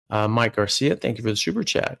Mike Garcia, thank you for the super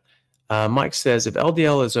chat. Mike says, if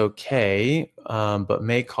LDL is okay, but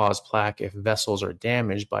may cause plaque if vessels are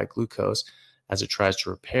damaged by glucose as it tries to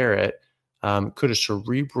repair it, could a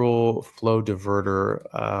cerebral flow diverter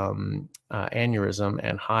aneurysm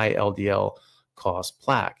and high LDL cause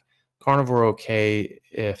plaque? Carnivore okay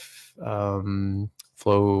if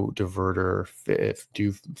flow diverter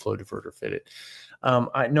fit it?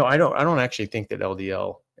 No, I don't actually think that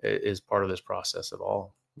LDL is part of this process at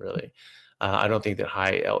all, really. I don't think that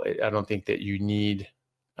I don't think that you need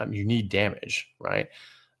damage, right?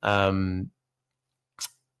 But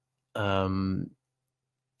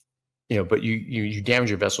you damage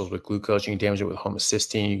your vessels with glucose. You can damage it with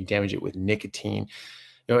homocysteine. You can damage it with nicotine.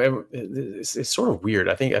 It's sort of weird.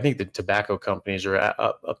 I think the tobacco companies are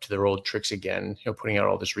up to their old tricks again. Putting out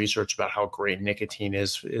all this research about how great nicotine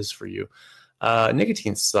is for you.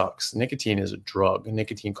 Nicotine sucks. Nicotine is a drug.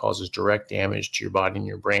 Nicotine causes direct damage to your body and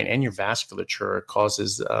your brain and your vasculature. It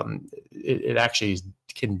causes it actually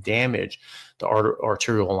can damage the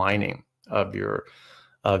arterial lining of your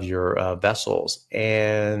vessels,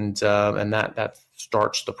 and that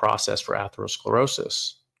starts the process for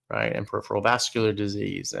atherosclerosis, right, and peripheral vascular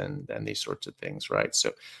disease and these sorts of things, right?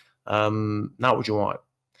 So not what you want.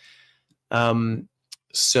 But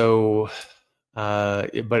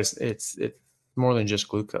it's more than just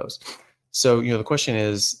glucose. So the question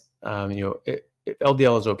is, if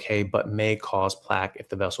LDL is okay but may cause plaque if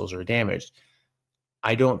the vessels are damaged.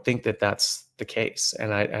 I don't think that that's the case,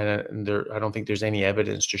 and I don't think there's any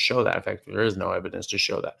evidence to show that. In fact, there is no evidence to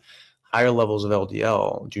show that. Higher levels of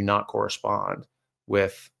LDL do not correspond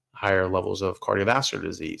with higher levels of cardiovascular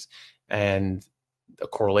disease, and the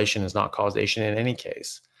correlation is not causation in any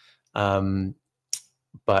case.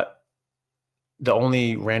 But the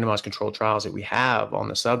only randomized controlled trials that we have on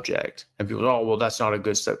the subject, and people go, oh, well, that's not a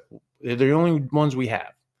good step. They're the only ones we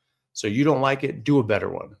have. So you don't like it, do a better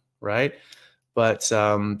one, right? But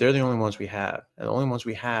they're the only ones we have. And the only ones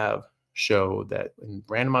we have show that in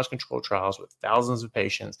randomized controlled trials with thousands of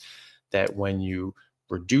patients, that when you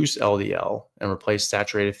reduce LDL and replace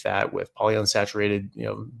saturated fat with polyunsaturated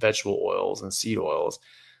vegetable oils and seed oils,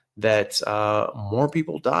 that more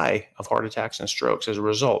people die of heart attacks and strokes as a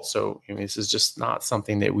result. So this is just not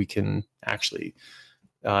something that we can actually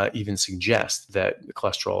even suggest that the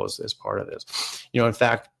cholesterol is part of this. In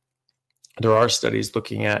fact, there are studies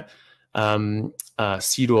looking at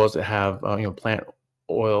seed oils that have plant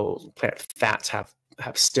fats have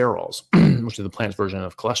sterols, which are the plant's version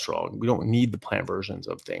of cholesterol. We don't need the plant versions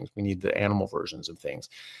of things. We need the animal versions of things.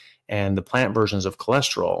 And the plant versions of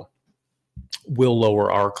cholesterol will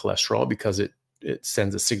lower our cholesterol because it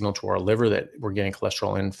sends a signal to our liver that we're getting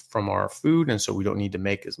cholesterol in from our food, and so we don't need to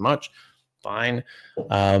make as much. Fine.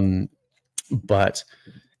 But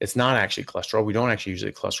it's not actually cholesterol. We don't actually use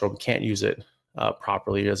it cholesterol. We can't use it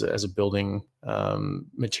properly as a building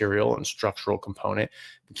material and structural component.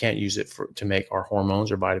 We can't use it to make our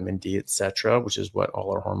hormones or vitamin D, etc., which is what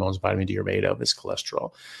all our hormones, vitamin D, are made of, is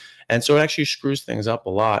cholesterol. And so it actually screws things up a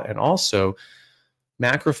lot. And also,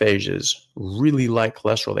 macrophages really like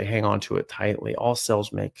cholesterol. They hang on to it tightly. All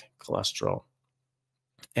cells make cholesterol.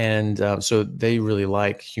 And so they really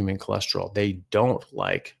like human cholesterol. They don't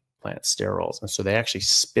like plant sterols. And so they actually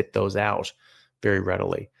spit those out very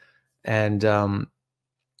readily. And so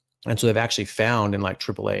they've actually found in like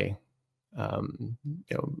AAA, on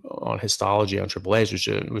histology on AAAs, which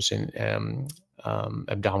was in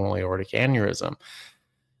abdominal aortic aneurysm,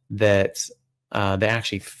 that they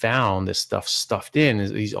actually found this stuff stuffed in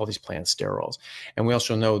all these plant sterols. And we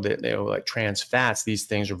also know that like trans fats, these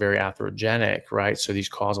things are very atherogenic, right? So these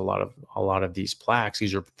cause a lot of these plaques.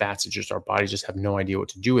 These are fats that just our bodies just have no idea what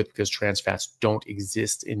to do with, because trans fats don't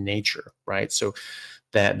exist in nature, right? So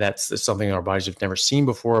that's something our bodies have never seen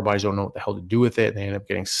before. Our bodies don't know what the hell to do with it. And they end up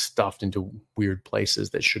getting stuffed into weird places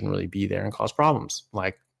that shouldn't really be there and cause problems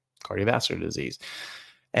like cardiovascular disease.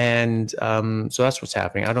 And so that's what's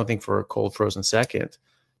happening. I don't think for a cold frozen second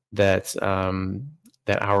that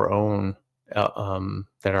our own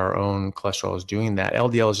cholesterol is doing that.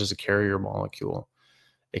 LDL is just a carrier molecule.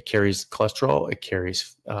 It carries cholesterol, it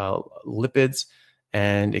carries lipids,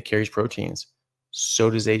 and it carries proteins. So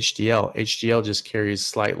does HDL. HDL just carries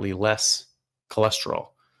slightly less cholesterol.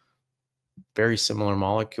 Very similar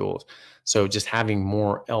molecules. So just having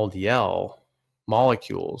more LDL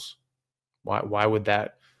molecules, why would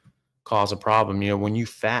that cause a problem? When you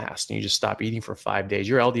fast and you just stop eating for 5 days,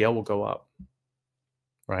 your LDL will go up,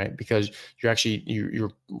 right? Because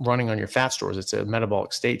you're running on your fat stores. It's a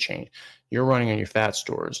metabolic state change. You're running on your fat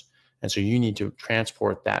stores, and so you need to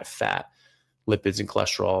transport that fat, lipids and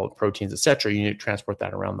cholesterol, proteins, etc. You need to transport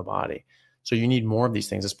that around the body. So you need more of these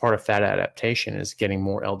things as part of fat adaptation, is getting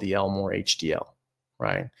more LDL, more HDL,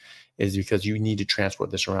 right? Is because you need to transport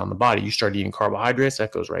this around the body. You start eating carbohydrates,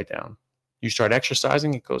 that goes right down. You start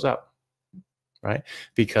exercising, it goes up, right?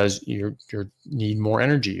 Because you need more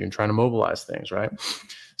energy. You're trying to mobilize things, right?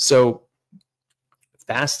 So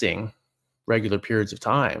fasting, regular periods of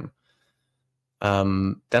time,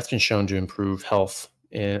 that's been shown to improve health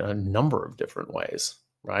in a number of different ways,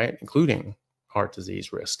 right? Including heart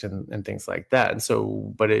disease risk and things like that. And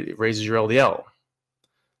so, but it raises your LDL.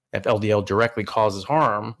 If LDL directly causes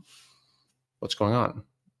harm, what's going on,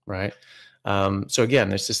 right? So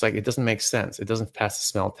again, it's just like, it doesn't make sense. It doesn't pass the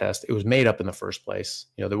smell test. It was made up in the first place.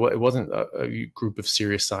 You know, it wasn't a group of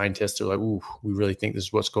serious scientists who are like, ooh, we really think this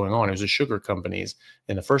is what's going on. It was the sugar companies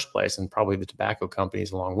in the first place, and probably the tobacco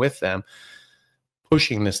companies along with them,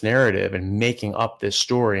 pushing this narrative and making up this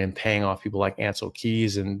story and paying off people like Ansel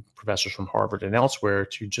Keys and professors from Harvard and elsewhere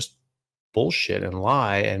to just bullshit and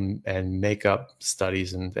lie and make up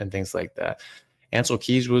studies and things like that. Ansel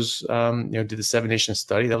Keys was, did the 7 Nations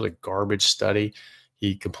study. That was a garbage study.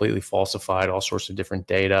 He completely falsified all sorts of different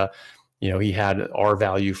data. You know, he had R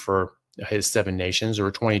value for his 7 nations. There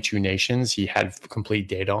were 22 nations he had complete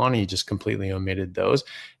data on. He just completely omitted those.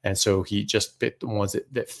 And so he just picked the ones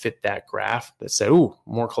that fit that graph that said, ooh,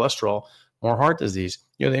 more cholesterol, more heart disease.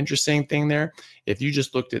 You know, the interesting thing there, if you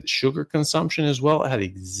just looked at sugar consumption as well, it had the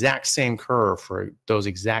exact same curve for those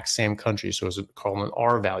exact same countries. So it's called an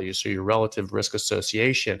R value. So your relative risk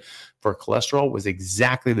association for cholesterol was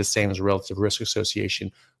exactly the same as relative risk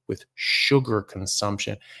association with sugar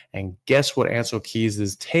consumption. And guess what Ansel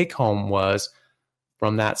Keys' take home was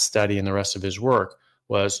from that study and the rest of his work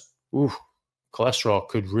was, ooh, cholesterol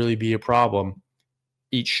could really be a problem.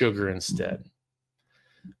 Eat sugar instead.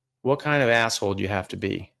 What kind of asshole do you have to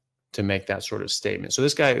be to make that sort of statement? So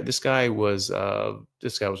this guy was a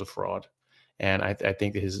fraud. And I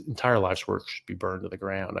think that his entire life's work should be burned to the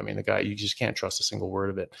ground. I mean, the guy, you just can't trust a single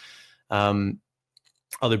word of it.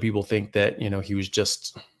 Other people think that, you know, he was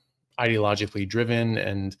just ideologically driven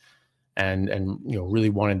and you know,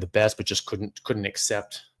 really wanted the best, but just couldn't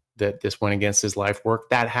accept that this went against his life work.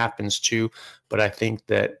 That happens too, but I think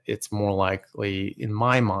that it's more likely, in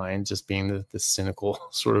my mind, just being the cynical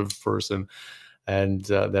sort of person and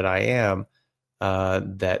that I am,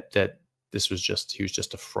 that he was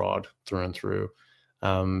just a fraud through and through,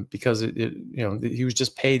 because he was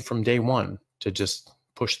just paid from day one to just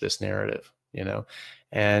push this narrative, you know,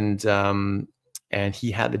 and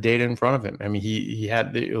he had the data in front of him. I mean, he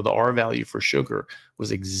had the R value for sugar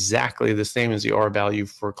was exactly the same as the R value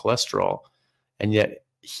for cholesterol. And yet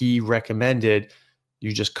he recommended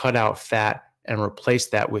you just cut out fat and replace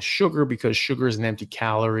that with sugar, because sugar is an empty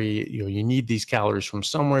calorie. You know, you need these calories from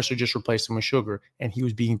somewhere, so just replace them with sugar. And he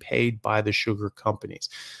was being paid by the sugar companies.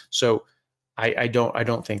 So I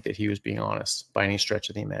don't think that he was being honest by any stretch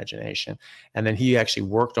of the imagination. And then he actually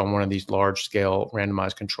worked on one of these large scale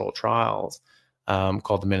randomized controlled trials,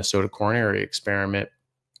 called the Minnesota Coronary Experiment.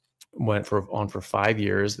 Went on for 5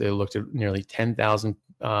 years. They looked at nearly 10,000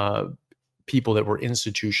 people that were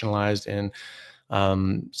institutionalized in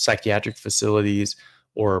psychiatric facilities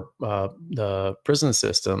or the prison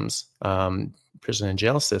systems, prison and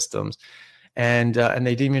jail systems, and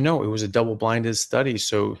they didn't even know it was a double-blinded study.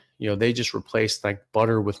 So, you know, they just replaced like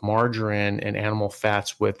butter with margarine and animal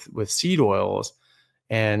fats with seed oils,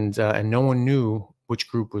 and no one knew which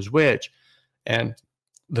group was which. And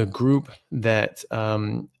the group that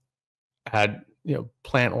had, you know,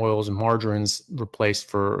 plant oils and margarines replaced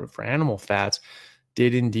for animal fats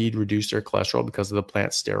did indeed reduce their cholesterol because of the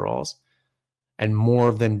plant sterols, and more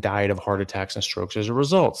of them died of heart attacks and strokes as a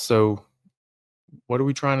result. So what are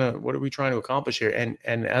we trying to accomplish here?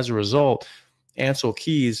 And as a result, Ansel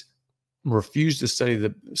Keys refused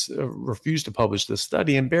to publish this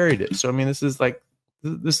study and buried it. So I mean, this is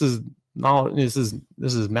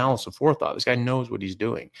malice aforethought. This guy knows what he's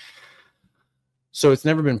doing. So it's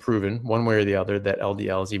never been proven one way or the other that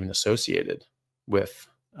LDL is even associated with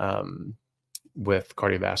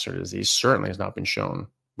cardiovascular disease. Certainly has not been shown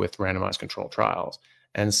with randomized controlled trials.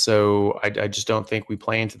 And so I just don't think we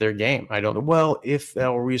play into their game. I don't, well, if,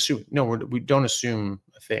 or we assume, no, we don't assume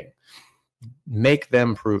a thing. Make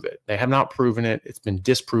them prove it. They have not proven it. It's been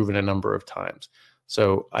disproven a number of times.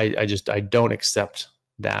 So I don't accept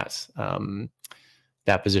that,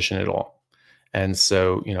 that position at all. And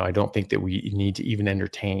so, you know, I don't think that we need to even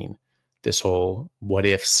entertain this whole what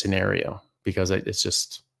if scenario, because it's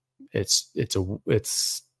just, it's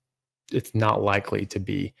not likely to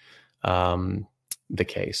be the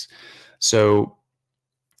case. So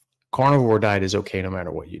carnivore diet is okay no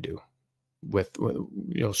matter what you do with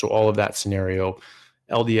you know, so all of that scenario,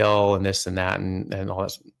 LDL and this and that and all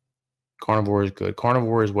that. Carnivore is good.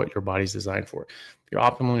 Carnivore is what your body's designed for. Your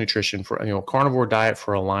optimal nutrition for, carnivore diet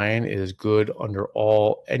for a lion is good under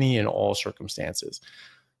any and all circumstances.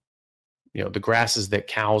 The grasses that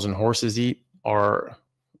cows and horses eat are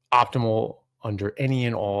optimal under any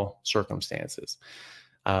and all circumstances.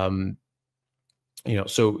 So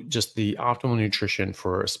just the optimal nutrition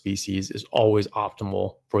for a species is always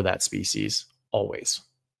optimal for that species, always,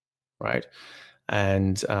 right?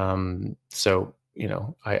 And so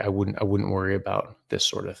I wouldn't worry about this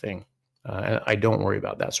sort of thing. And I don't worry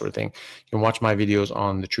about that sort of thing. You can watch my videos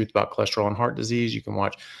on the truth about cholesterol and heart disease. You can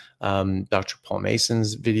watch Dr. Paul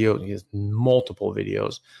Mason's video. He has multiple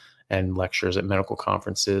videos and lectures at medical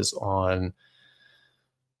conferences on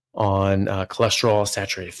cholesterol,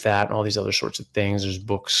 saturated fat, and all these other sorts of things. There's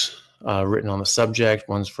books written on the subject.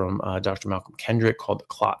 One's from Dr. Malcolm Kendrick called "The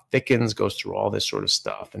Clot Thickens," goes through all this sort of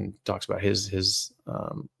stuff and talks about his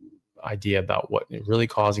idea about what really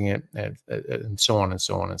causing it, and so on and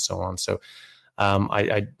so on and so on. So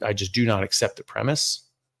I just do not accept the premise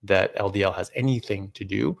that LDL has anything to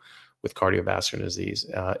do with cardiovascular disease,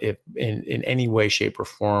 if in any way, shape, or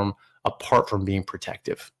form, apart from being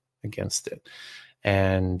protective against it.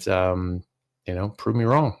 And prove me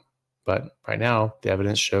wrong. But right now, the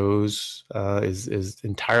evidence shows is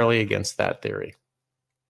entirely against that theory.